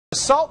The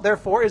salt,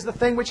 therefore, is the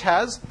thing which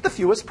has the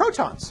fewest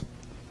protons.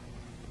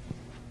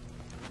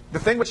 The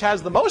thing which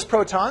has the most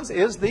protons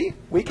is the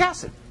weak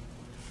acid.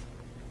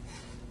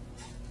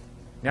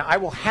 Now, I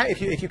will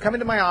if you come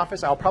into my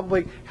office, I'll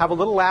probably have a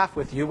little laugh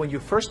with you when you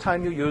first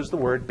time you use the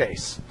word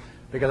base.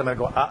 Because I'm going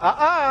to go,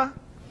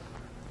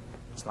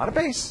 it's not a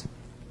base.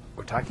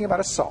 We're talking about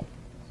a salt.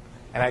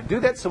 And I do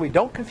that so we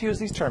don't confuse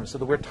these terms, so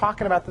that we're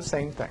talking about the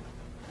same thing.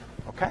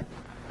 Okay?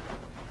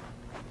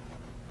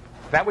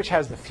 That which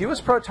has the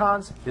fewest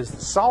protons is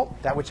the salt.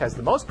 That which has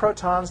the most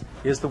protons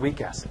is the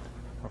weak acid.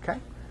 Okay?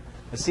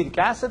 Acetic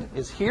acid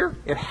is here.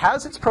 It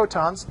has its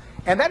protons,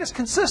 and that is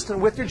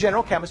consistent with your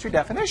general chemistry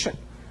definition.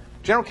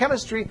 General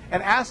chemistry,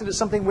 an acid is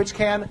something which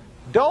can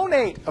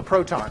donate a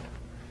proton.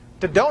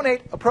 To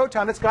donate a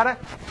proton, it's got to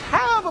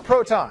have a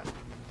proton.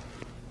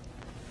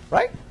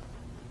 Right?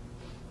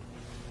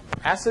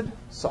 Acid,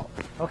 salt.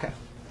 Okay.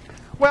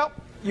 Well,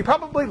 you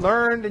probably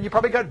learned and you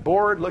probably got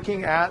bored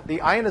looking at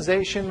the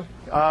ionization,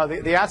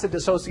 the acid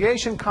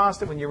dissociation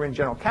constant when you were in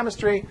general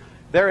chemistry.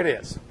 There it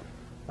is.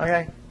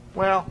 Okay?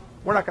 Well,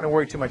 we're not going to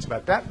worry too much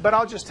about that, but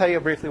I'll just tell you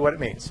briefly what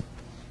it means.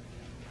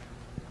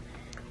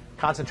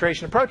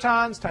 Concentration of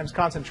protons times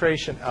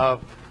concentration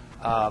of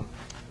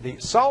the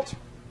salt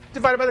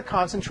divided by the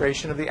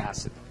concentration of the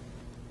acid.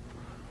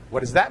 What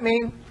does that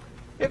mean?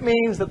 It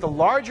means that the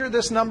larger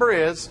this number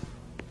is,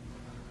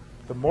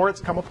 the more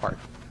it's come apart.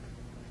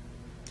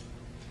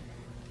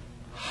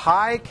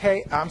 High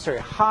Ka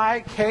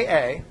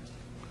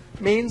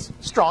means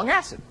strong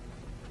acid.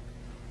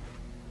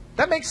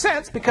 That makes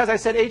sense because I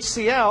said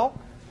HCl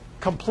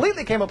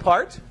completely came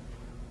apart.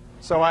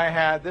 So I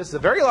had this is a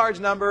very large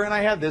number, and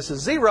I had this as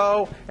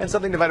 0, and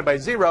something divided by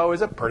 0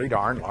 is a pretty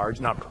darn large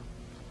number.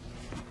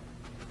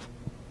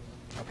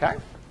 Okay?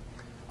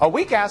 A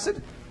weak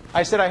acid,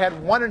 I said I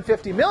had 1 in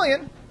 50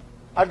 million.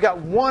 I've got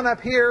 1 up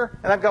here,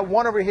 and I've got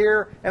 1 over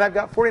here, and I've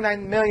got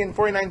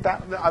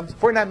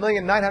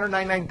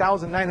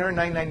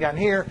 49,999,999 down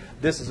here.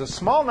 This is a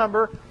small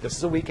number. This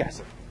is a weak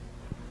acid.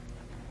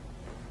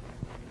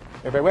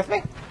 Everybody with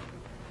me?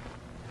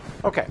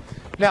 Okay.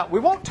 Now, we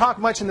won't talk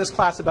much in this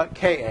class about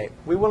Ka.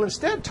 We will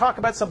instead talk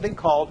about something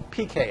called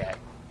pKa.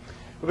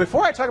 But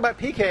before I talk about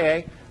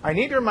pKa, I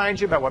need to remind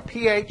you about what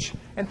pH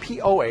and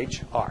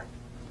pOH are.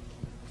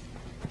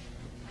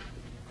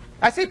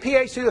 I say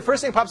pH, the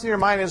first thing that pops into your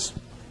mind is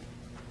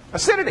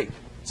acidity.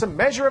 It's a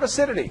measure of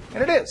acidity,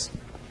 and it is.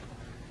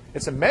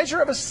 It's a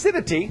measure of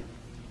acidity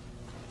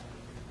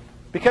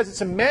because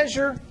it's a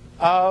measure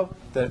of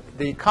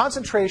the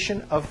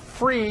concentration of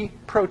free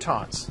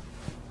protons.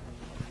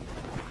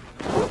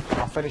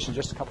 I'll finish in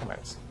just a couple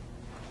minutes.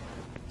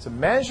 It's a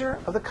measure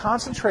of the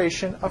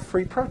concentration of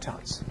free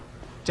protons.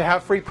 To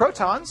have free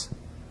protons,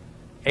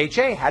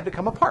 HA had to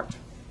come apart.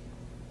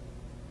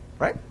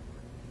 Right?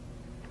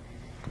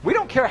 We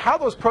don't care how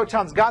those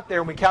protons got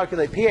there when we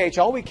calculate pH.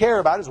 All we care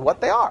about is what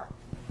they are.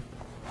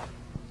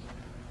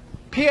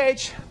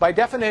 pH, by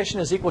definition,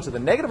 is equal to the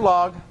negative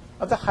log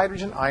of the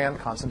hydrogen ion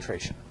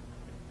concentration.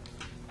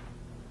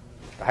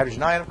 The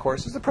hydrogen ion, of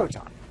course, is the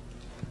proton.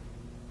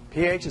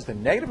 pH is the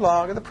negative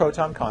log of the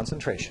proton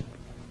concentration.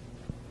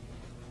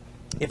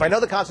 If I know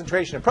the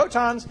concentration of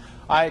protons,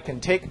 I can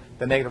take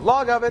the negative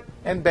log of it,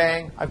 and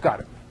bang, I've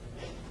got it.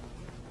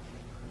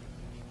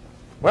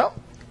 Well,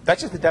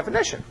 that's just the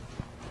definition.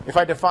 If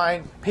I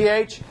define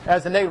pH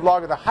as the negative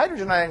log of the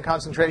hydrogen ion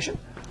concentration,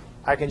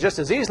 I can just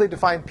as easily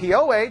define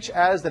pOH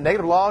as the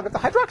negative log of the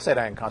hydroxide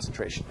ion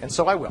concentration, and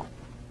so I will.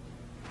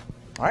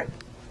 All right?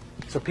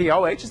 So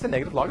pOH is the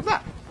negative log of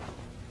that.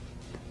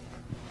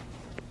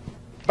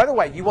 By the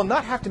way, you will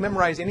not have to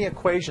memorize any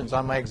equations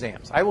on my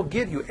exams. I will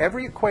give you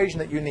every equation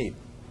that you need.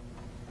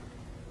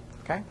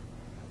 Okay?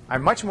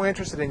 I'm much more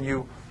interested in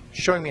you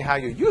showing me how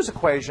you use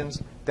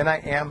equations than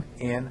I am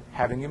in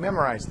having you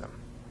memorize them.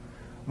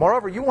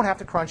 Moreover, you won't have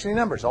to crunch any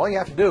numbers. All you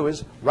have to do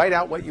is write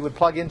out what you would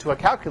plug into a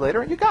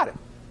calculator, and you got it.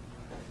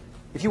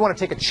 If you want to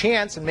take a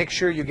chance and make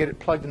sure you get it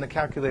plugged in the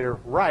calculator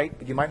right,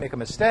 but you might make a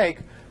mistake,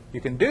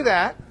 you can do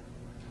that,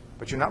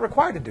 but you're not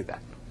required to do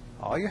that.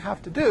 All you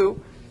have to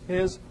do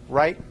is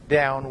write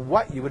down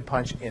what you would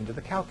punch into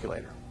the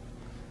calculator.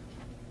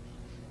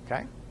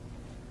 Okay?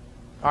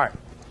 All right.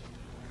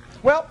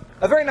 Well,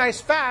 a very nice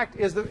fact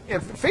is the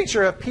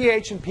feature of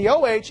pH and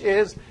pOH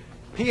is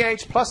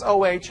pH plus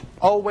OH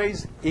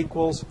always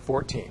equals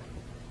 14.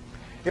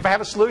 If I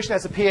have a solution that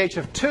has a pH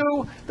of 2,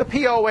 the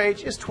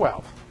pOH is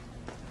 12.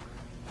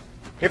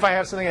 If I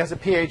have something that has a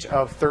pH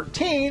of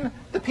 13,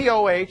 the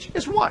pOH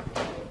is 1.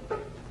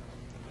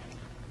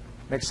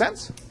 Make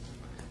sense?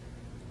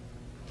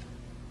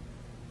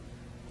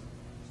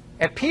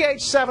 At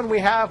pH 7, we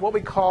have what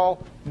we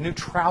call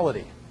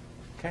neutrality.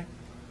 Okay?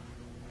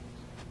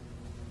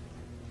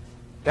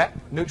 That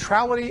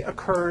neutrality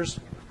occurs,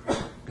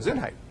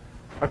 Gesundheit,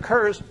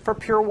 occurs for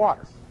pure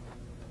water.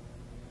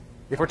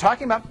 If we're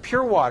talking about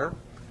pure water,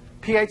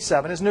 pH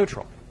 7 is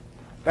neutral.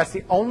 That's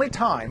the only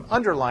time,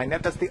 underline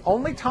that, that's the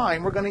only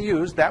time we're going to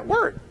use that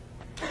word.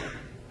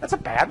 That's a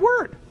bad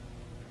word.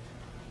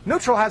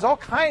 Neutral has all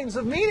kinds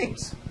of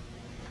meanings.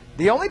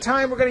 The only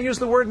time we're going to use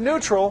the word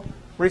neutral,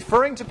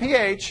 referring to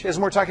pH is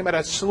when we're talking about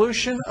a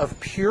solution of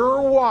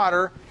pure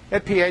water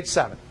at pH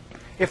 7.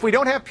 If we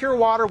don't have pure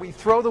water, we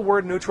throw the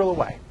word neutral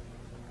away.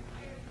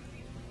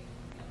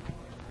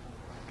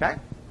 Okay?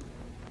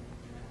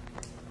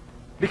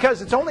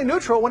 Because it's only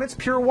neutral when it's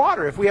pure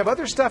water. If we have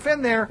other stuff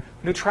in there,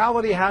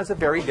 neutrality has a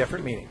very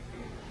different meaning.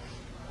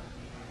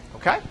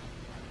 Okay?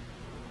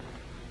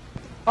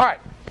 All right.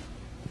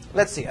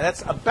 Let's see.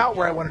 That's about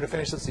where I wanted to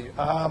finish. Let's see.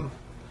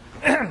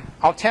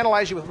 I'll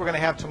tantalize you with what we're going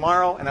to have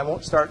tomorrow, and I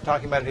won't start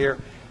talking about it here.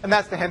 And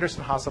that's the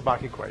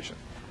Henderson-Hasselbalch equation.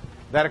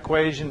 That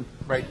equation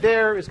right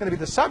there is going to be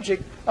the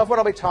subject of what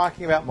I'll be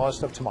talking about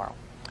most of tomorrow.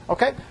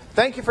 Okay?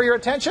 Thank you for your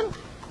attention.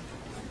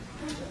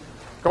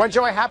 Go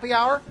enjoy happy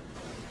hour.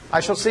 I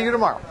shall see you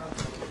tomorrow.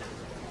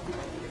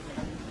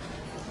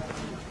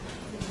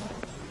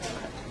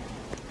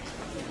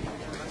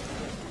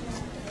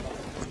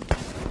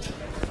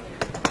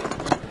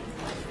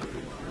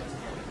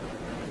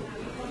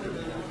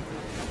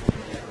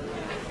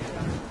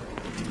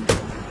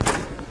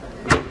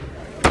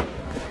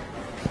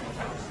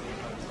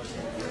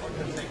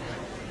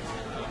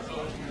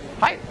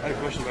 Hi. I had a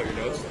question about your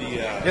notes.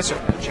 Yes, sir.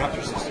 The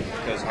chapter system,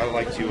 because I would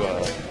like to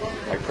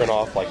print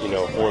off 4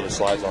 of the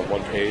slides on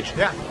one page.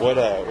 Yeah. What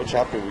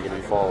chapter are we going to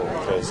be following?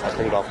 Because I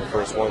printed off the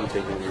first one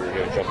thinking we were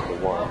going to jump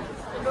into one.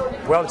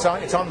 Well, it's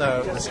on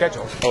the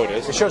schedule. Oh, it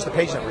is? It shows the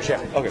page numbers, yeah.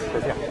 Okay,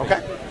 perfect. Yeah.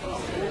 Okay.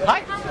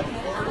 Hi.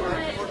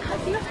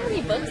 Do you have how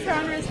many books are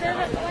on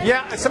reserve?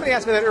 Yeah, somebody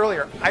asked me that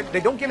earlier.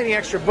 They don't give me any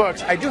extra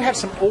books. I do have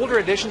some older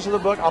editions of the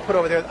book. I'll put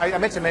over there. I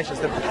meant to mention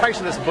the price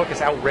of this book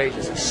is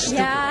outrageous. It's stupid.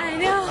 Yeah, I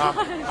know.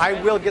 I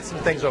will get some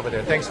things over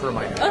there. Thanks for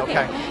reminding me.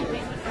 Okay.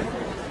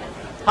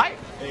 Hi.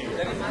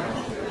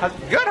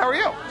 Good. How are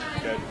you?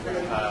 Good.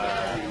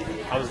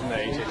 I was in the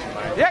HH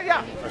line.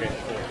 Yeah. Okay,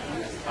 cool.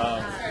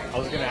 I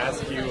was going to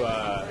ask you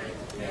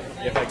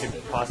if I could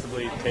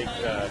possibly take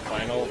the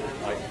final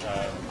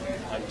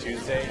on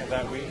Tuesday of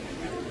that week,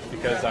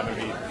 because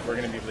we're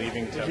going to be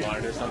leaving to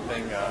monitor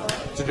something.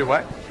 To do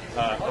what?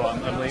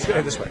 I'm leaving.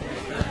 Go this way.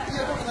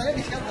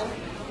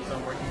 So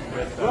I'm working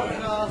with.